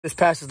This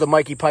passes the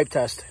Mikey pipe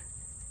test.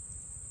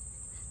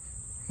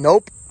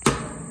 Nope.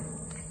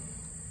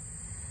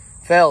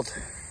 Failed.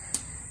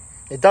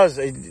 It does.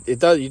 It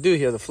does. You do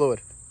hear the fluid.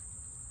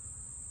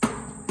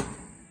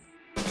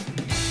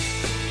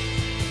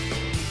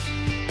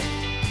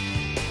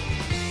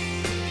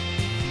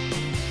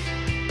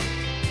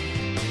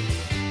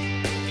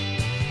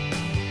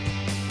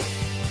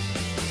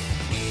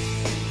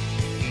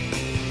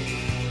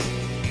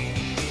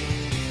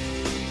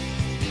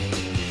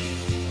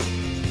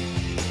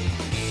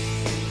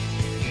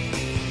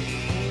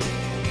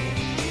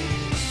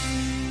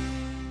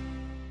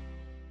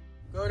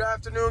 Good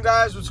afternoon,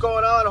 guys. What's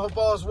going on? I hope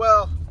all is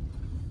well.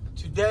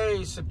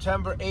 Today is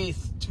September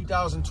 8th,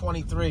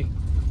 2023.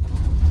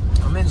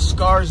 I'm in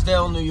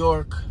Scarsdale, New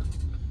York,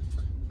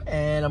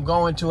 and I'm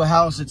going to a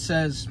house that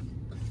says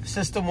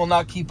system will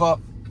not keep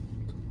up.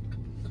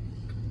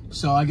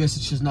 So I guess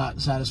it's just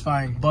not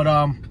satisfying. But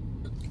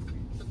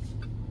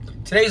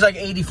today's like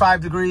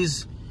 85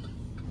 degrees.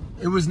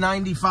 It was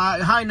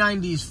 95, high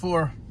 90s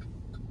for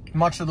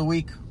much of the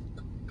week.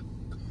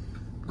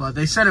 But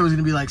they said it was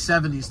going to be like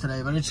 70s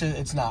today, but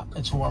it's not.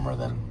 It's warmer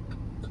than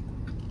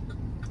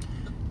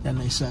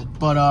they said.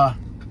 But I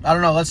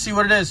don't know. Let's see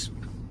what it is.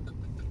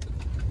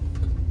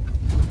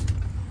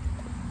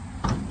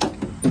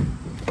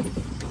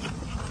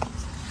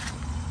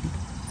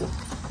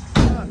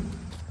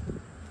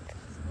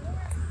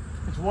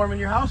 It's warm in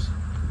your house?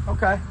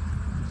 Okay.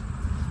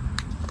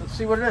 Let's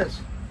see what it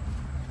is.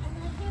 And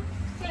I have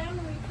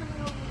family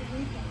coming over the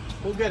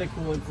weekend. We'll get it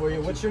cooling for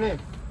you. What's your name?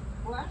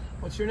 What?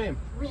 What's your name?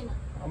 Rena.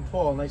 I'm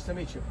Paul. Nice to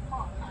meet you.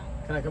 Oh, hi.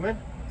 Can I come in?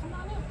 Come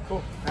on in.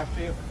 Cool.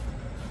 After you.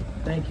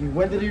 Thank you.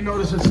 When did you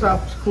notice it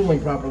stopped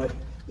cooling properly?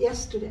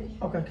 Yesterday.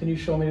 Okay. Can you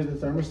show me the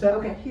thermostat?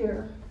 Okay,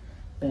 here.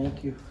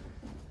 Thank you.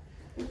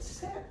 It's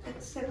set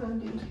at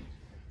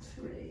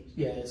 73.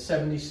 Yeah, it's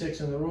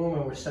 76 in the room,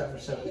 and we're set for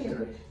 73.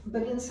 Here.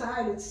 But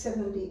inside it's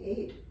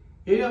 78.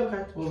 Yeah,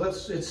 okay. Well,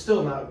 it's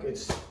still not,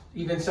 it's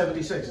even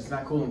 76. It's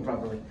not cooling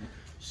properly.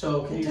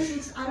 So can It you,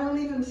 doesn't, I don't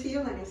even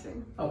feel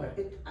anything.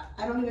 okay.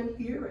 I don't even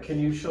hear it.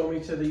 Can you show me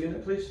to the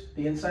unit, please?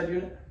 The inside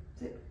unit?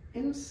 The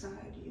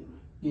inside unit.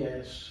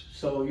 Yes.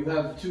 So you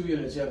have two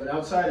units. You have an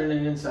outside and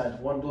an inside.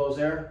 One blows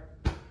air.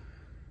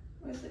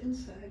 Where's the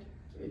inside?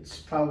 It's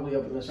probably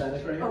up in the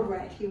attic right here. Oh,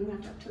 right. You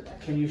went up to that.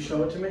 Can you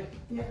show it to me?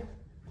 Yeah.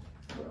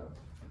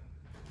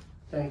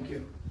 Thank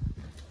you.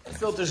 The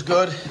filter's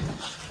good,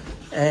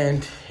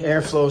 and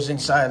air flows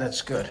inside.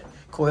 That's good.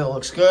 Coil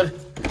looks good.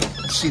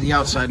 Let's see the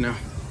outside now.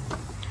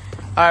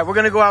 All right, we're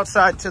gonna go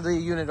outside to the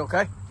unit,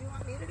 okay? Do you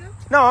want me to go?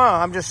 No,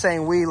 I'm just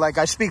saying we, like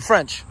I speak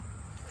French.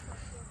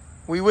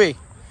 Oui. Oui.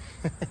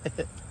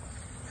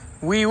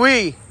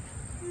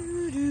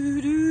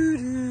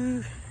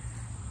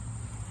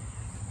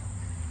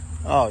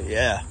 Oh,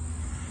 yeah.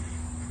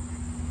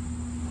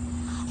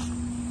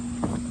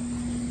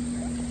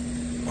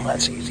 Well,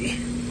 that's easy.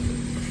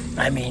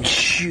 I mean,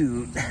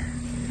 shoot.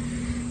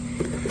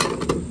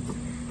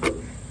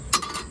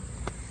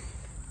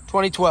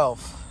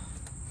 2012.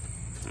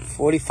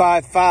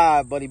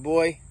 45.5, buddy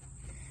boy.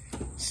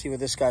 Let's see what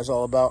this guy's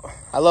all about.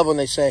 I love when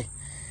they say,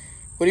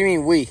 what do you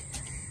mean we?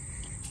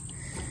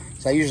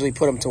 So I usually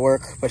put him to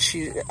work, but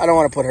I don't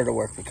want to put her to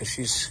work because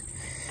she's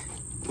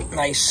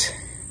nice.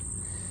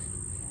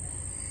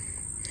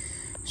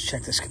 Let's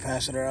check this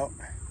capacitor out.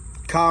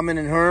 Common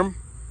and Herm,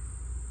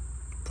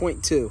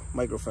 0.2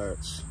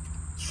 microfarads.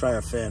 Let's try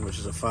our fan, which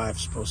is a 5,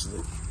 supposed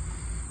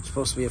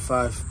to be a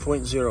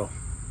 5.0.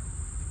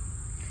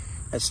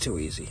 That's too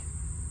easy.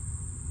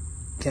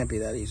 Can't be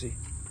that easy.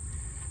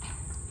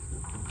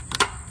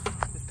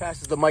 This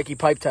passes the Mikey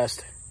pipe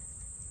test.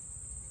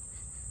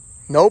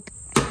 Nope.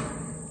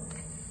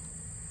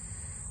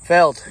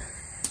 Failed.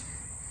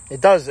 It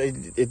does.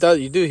 It does.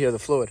 You do hear the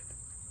fluid.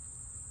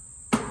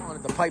 I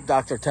wanted the pipe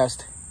doctor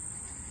test.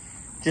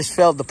 Just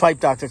failed the pipe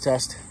doctor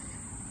test.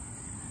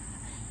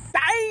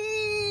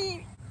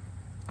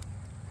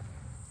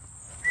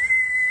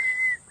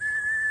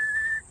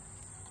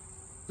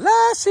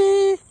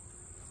 Lassie.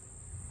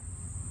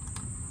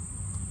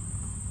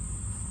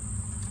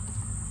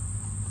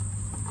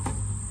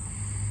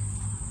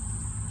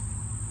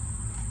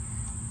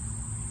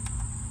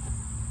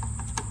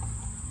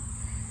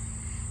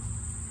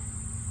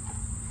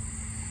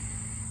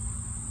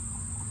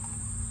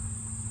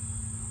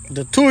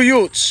 The two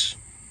youths.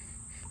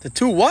 The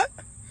two what?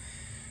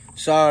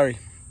 Sorry.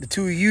 The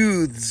two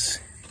youths.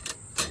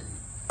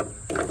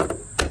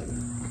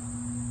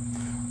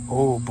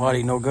 Oh,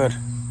 buddy, no good.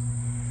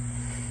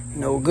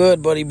 No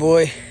good, buddy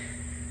boy.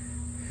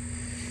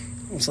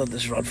 Let's let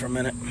this run for a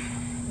minute.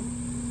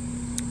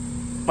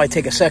 Might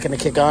take a second to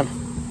kick on.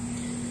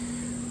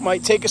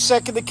 Might take a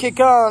second to kick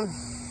on.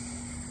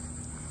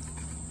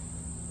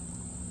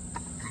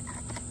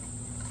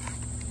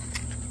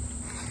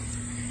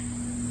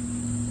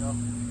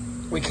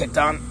 We kicked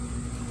on.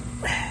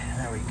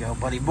 There we go,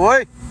 buddy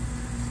boy.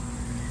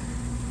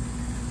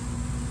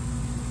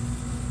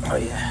 Oh,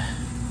 yeah.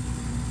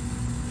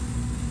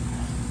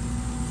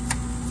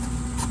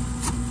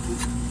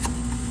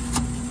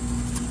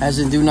 As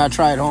in, do not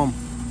try at home.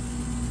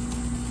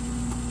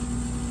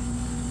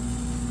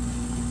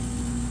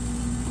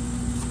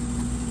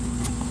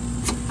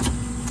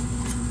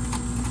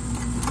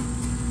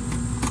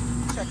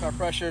 check our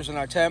pressures and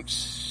our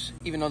temps,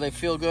 even though they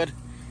feel good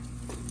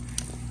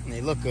and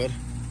they look good.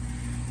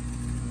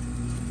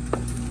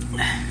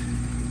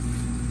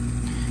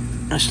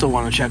 I still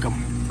want to check them.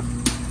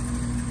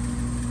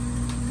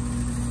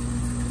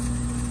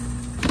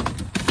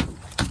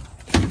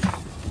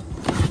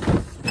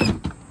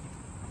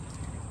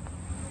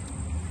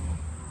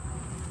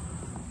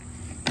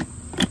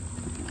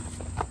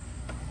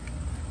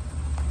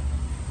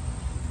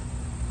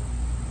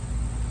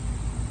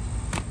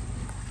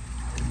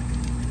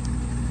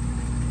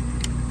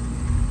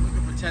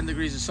 Looking for 10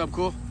 degrees of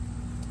subcool.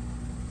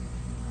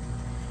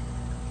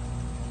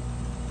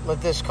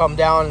 Let this come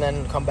down and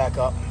then come back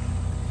up.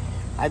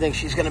 I think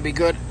she's gonna be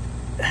good.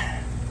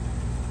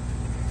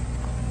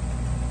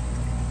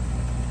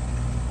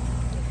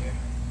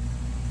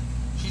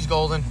 She's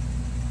golden.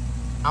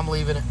 I'm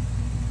leaving it.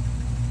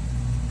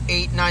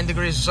 8-9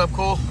 degrees of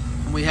subcool.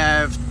 We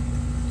have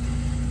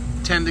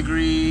 10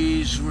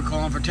 degrees. We're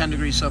calling for 10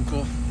 degrees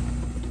subcool.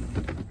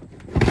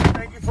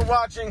 Thank you for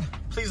watching.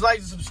 Please like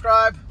and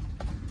subscribe.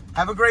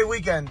 Have a great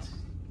weekend.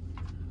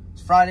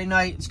 It's Friday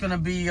night. It's gonna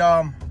be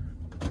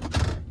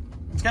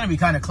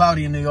kind of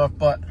cloudy in New York,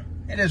 but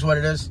it is what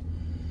it is.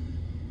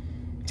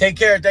 Take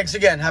care. Thanks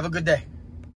again. Have a good day.